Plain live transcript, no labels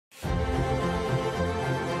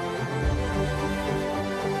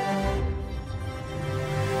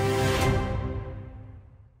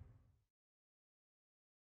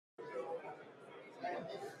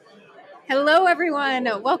Hello, everyone.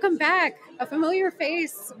 Welcome back. A familiar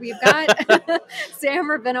face. We've got Sam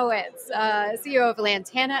Rabinowitz, CEO of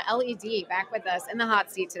Lantana LED, back with us in the hot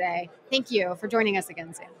seat today. Thank you for joining us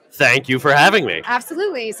again, Sam. Thank you for having me.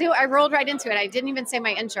 Absolutely. So I rolled right into it. I didn't even say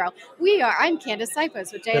my intro. I'm Candace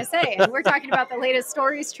Sipos with JSA, and we're talking about the latest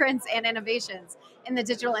stories, trends, and innovations in the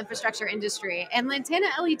digital infrastructure industry. And Lantana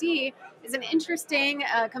LED is an interesting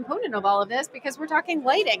component of all of this because we're talking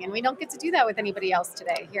lighting, and we don't get to do that with anybody else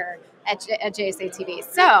today here at JSA TV.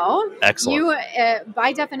 So Excellent. You,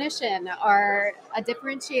 by definition, are a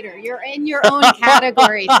differentiator. You're in your own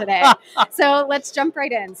category today. So let's jump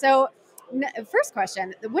right in. So first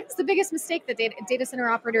question, what is the biggest mistake that data center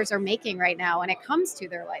operators are making right now when it comes to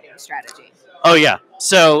their lighting strategy? Oh, yeah.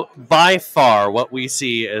 So by far, what we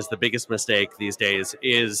see as the biggest mistake these days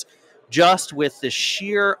is just with the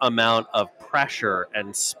sheer amount of pressure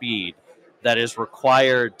and speed that is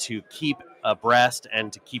required to keep abreast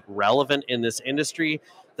and to keep relevant in this industry.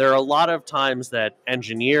 There are a lot of times that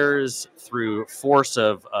engineers, through force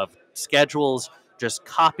of schedules, just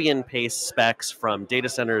copy and paste specs from data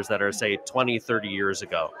centers that are, say, 20, 30 years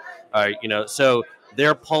ago. So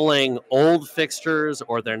they're pulling old fixtures,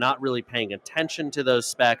 or they're not really paying attention to those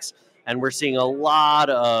specs. And we're seeing a lot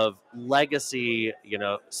of legacy,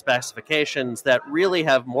 specifications that really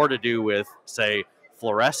have more to do with, say,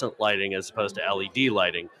 fluorescent lighting as opposed to LED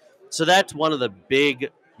lighting. So that's one of the big,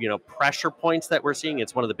 pressure points that we're seeing.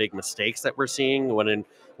 It's one of the big mistakes that we're seeing when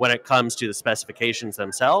it comes to the specifications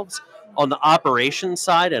themselves. On the operations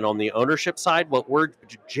side and on the ownership side, what we're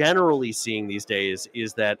generally seeing these days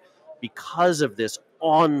is that because of this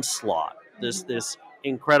onslaught, this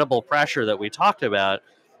incredible pressure that we talked about,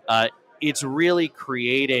 it's really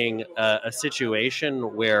creating a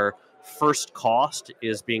situation where first cost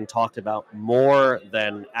is being talked about more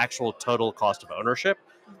than actual total cost of ownership.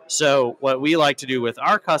 So what we like to do with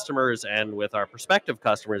our customers and with our prospective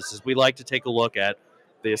customers is we like to take a look at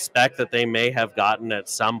the spec that they may have gotten at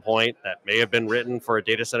some point that may have been written for a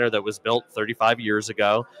data center that was built 35 years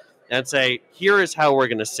ago, and say, here is how we're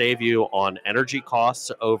going to save you on energy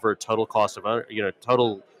costs over total cost of,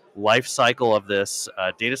 total life cycle of this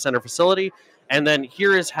data center facility. And then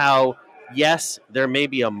here is how, yes, there may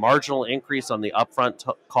be a marginal increase on the upfront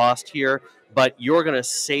cost here, but you're going to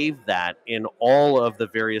save that in all of the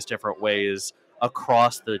various different ways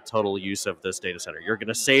across the total use of this data center. You're going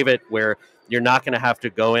to save it where you're not going to have to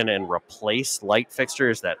go in and replace light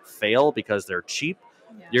fixtures that fail because they're cheap.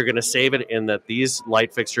 Yeah. You're going to save it in that these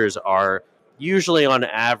light fixtures are usually on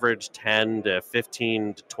average 10 to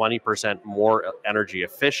 15 to 20% more energy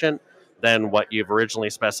efficient than what you've originally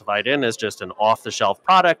specified in as just an off-the-shelf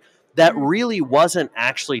product that really wasn't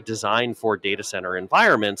actually designed for data center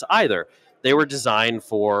environments either. They were designed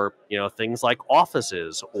for, things like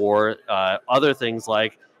offices or other things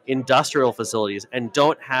like industrial facilities, and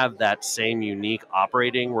don't have that same unique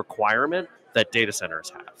operating requirement that data centers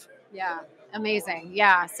have. Yeah, amazing.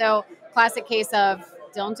 Yeah, so classic case of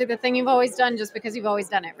don't do the thing you've always done just because you've always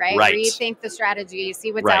done it, right? Right. Rethink the strategy,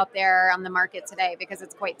 see what's out there on the market today because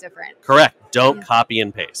it's quite different. Correct. Don't copy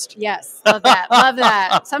and paste. Yes, love that. Love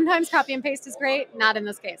that. Sometimes copy and paste is great, not in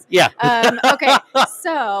this case. Yeah. Okay,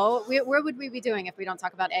 so where would we be doing if we don't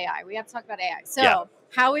talk about AI? We have to talk about AI. So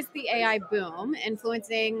how is the AI boom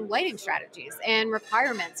influencing lighting strategies and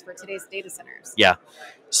requirements for today's data centers? Yeah.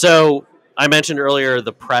 So I mentioned earlier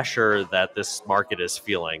the pressure that this market is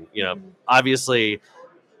feeling. Obviously,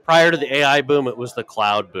 prior to the AI boom, it was the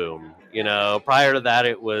cloud boom. Prior to that,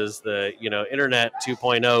 it was the, Internet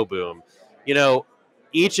 2.0 boom.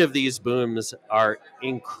 Each of these booms are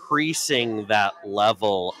increasing that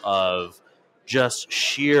level of just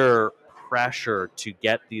sheer pressure to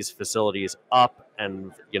get these facilities up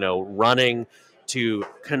and, running, to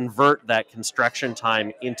convert that construction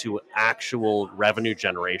time into actual revenue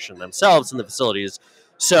generation themselves in the facilities.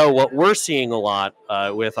 So what we're seeing a lot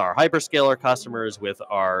with our hyperscaler customers, with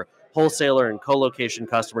our wholesaler and co-location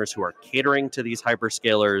customers who are catering to these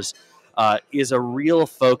hyperscalers, is a real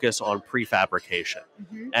focus on prefabrication.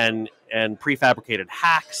 And prefabricated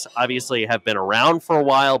hacks obviously have been around for a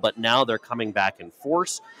while, but now they're coming back in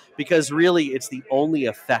force because really it's the only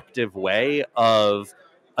effective way of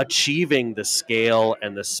achieving the scale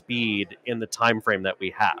and the speed in the time frame that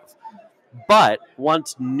we have. But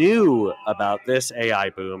what's new about this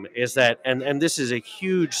AI boom is that, and this is a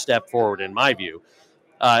huge step forward in my view,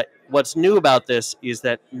 what's new about this is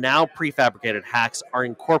that now prefabricated hacks are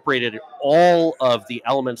incorporated all of the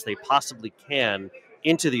elements they possibly can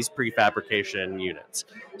into these prefabrication units.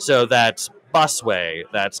 So that's busway,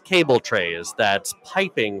 that's cable trays, that's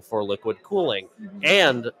piping for liquid cooling,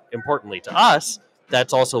 and importantly to us,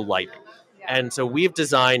 that's also lighting. And so we've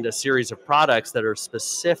designed a series of products that are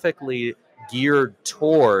specifically geared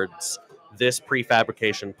towards this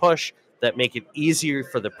prefabrication push, that make it easier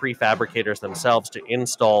for the prefabricators themselves to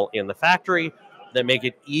install in the factory, that make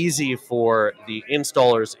it easy for the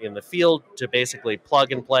installers in the field to basically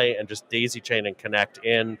plug and play and just daisy chain and connect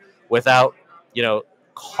in without,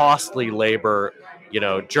 costly labor,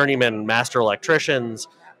 journeyman master electricians,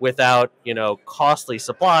 without, costly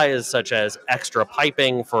supplies such as extra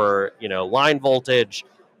piping for, line voltage.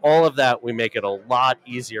 All of that, we make it a lot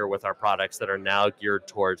easier with our products that are now geared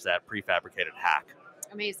towards that prefabricated hack.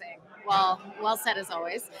 Amazing. Well said as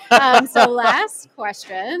always. So last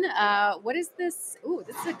question, what is this? Ooh,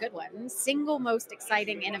 this is a good one. Single most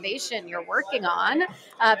exciting innovation you're working on?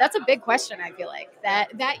 That's a big question, I feel like,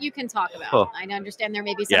 that you can talk about. Oh. I understand there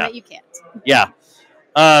may be some that you can't. Yeah.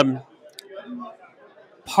 I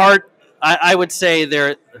would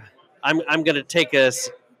say I'm going to take us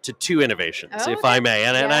to two innovations, if I may.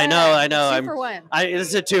 And I know. Two for one. This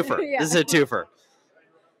is a twofer. Yeah. This is a twofer.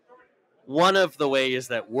 One of the ways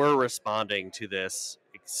that we're responding to this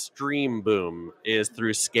extreme boom is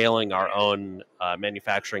through scaling our own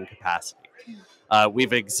manufacturing capacity.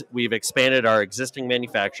 We've expanded our existing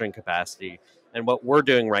manufacturing capacity, and what we're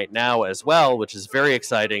doing right now as well, which is very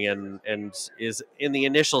exciting and is in the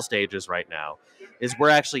initial stages right now, is we're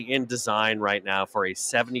actually in design right now for a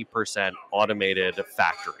 70% automated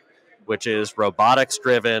factory, which is robotics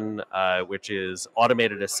driven, which is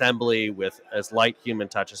automated assembly with as light human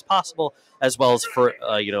touch as possible, as well as for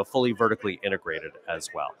fully vertically integrated as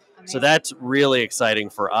well. Amazing. So that's really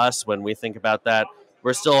exciting for us when we think about that.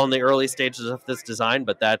 We're still in the early stages of this design,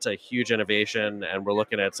 but that's a huge innovation, and we're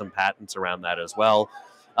looking at some patents around that as well.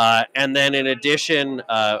 And then in addition,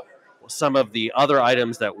 some of the other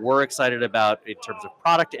items that we're excited about in terms of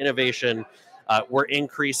product innovation, we're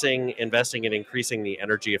investing in increasing the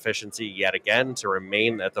energy efficiency yet again to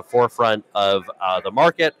remain at the forefront of the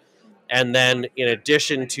market. And then in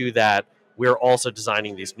addition to that, we're also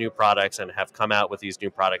designing these new products and have come out with these new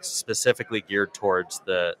products specifically geared towards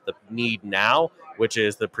the need now, which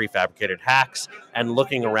is the prefabricated hacks, and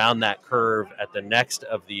looking around that curve at the next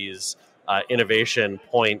of these innovation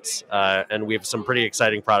points, and we have some pretty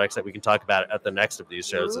exciting products that we can talk about at the next of these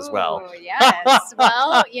shows as well. Yes.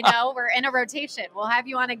 Well, we're in a rotation. We'll have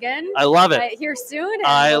you on again. I love it. Here soon. And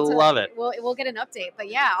I love it. We'll get an update. But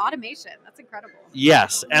yeah, automation. That's incredible.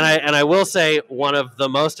 Yes, and I will say one of the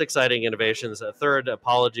most exciting innovations. A third,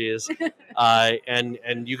 apologies, and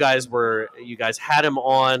you guys had him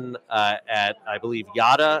on at, I believe,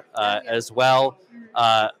 Yada as well.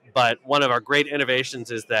 But one of our great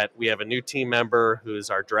innovations is that we have a new team member who's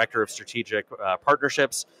our director of strategic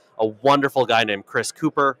partnerships, a wonderful guy named Chris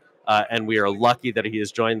Cooper, and we are lucky that he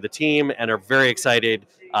has joined the team and are very excited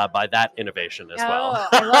by that innovation as well.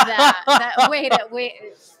 I love that. Wait.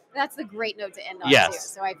 That's a great note to end on, too.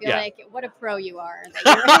 So I feel like what a pro you are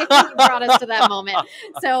that you brought us to that moment.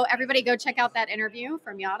 So everybody go check out that interview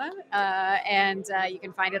from Yada, and you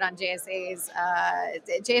can find it on JSA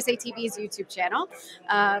TV's YouTube channel.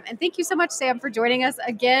 And thank you so much, Sam, for joining us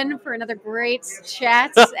again for another great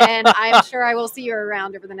chat. And I'm sure I will see you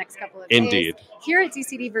around over the next couple of days. Indeed. Here at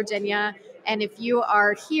DCD Virginia. And if you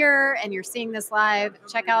are here and you're seeing this live,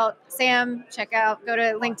 check out Sam, go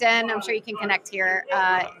to LinkedIn. I'm sure you can connect here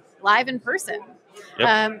live in person.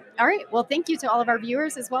 Yep. All right. Well, thank you to all of our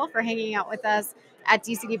viewers as well for hanging out with us at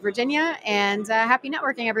DCD Virginia. And happy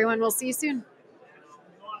networking, everyone. We'll see you soon.